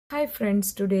Hi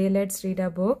friends, today let's read a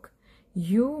book.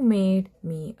 You made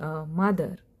me a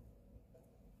mother.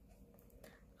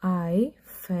 I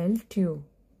felt you.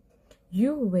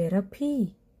 You were a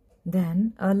pea,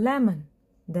 then a lemon,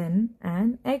 then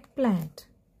an eggplant.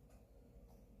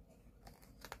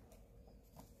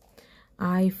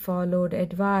 I followed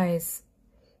advice.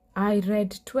 I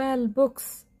read 12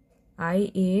 books.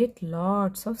 I ate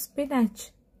lots of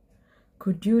spinach.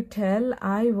 Could you tell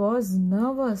I was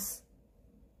nervous?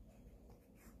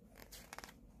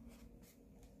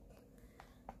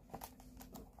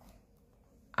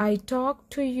 I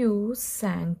talked to you,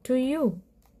 sang to you.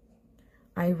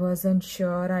 I wasn't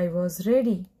sure I was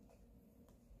ready.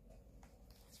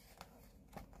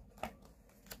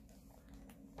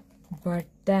 But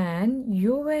then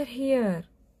you were here.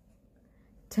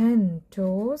 10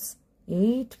 toes,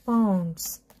 8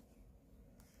 pounds.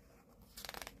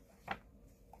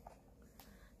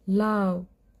 Love,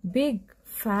 big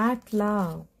fat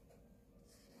love.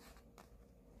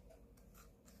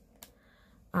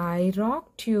 I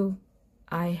rocked you,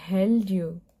 I held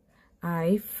you,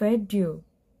 I fed you.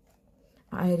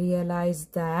 I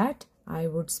realized that I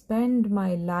would spend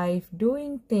my life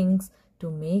doing things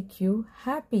to make you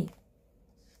happy.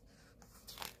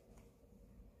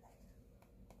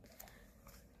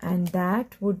 And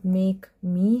that would make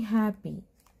me happy.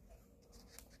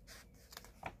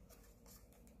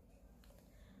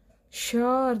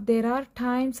 Sure, there are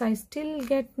times I still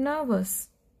get nervous.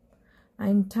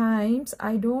 And times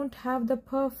I don't have the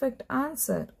perfect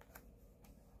answer.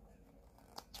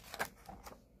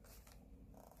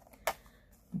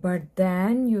 But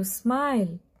then you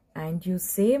smile and you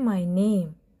say my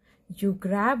name. You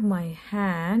grab my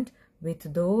hand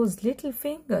with those little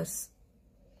fingers.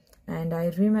 And I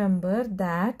remember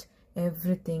that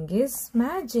everything is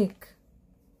magic.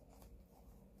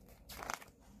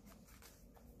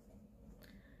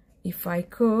 If I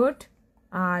could,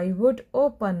 I would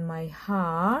open my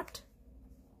heart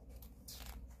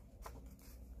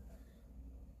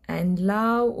and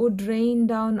love would rain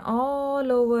down all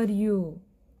over you.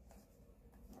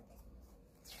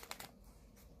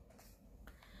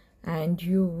 And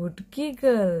you would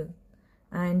giggle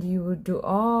and you would do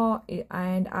all,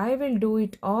 and I will do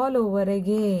it all over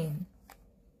again.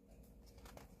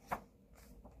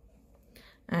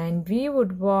 And we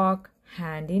would walk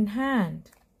hand in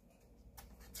hand.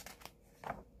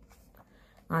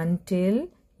 Until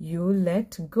you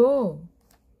let go.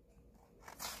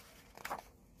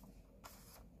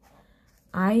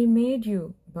 I made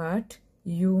you, but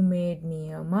you made me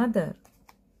a mother.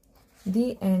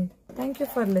 The end. Thank you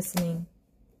for listening.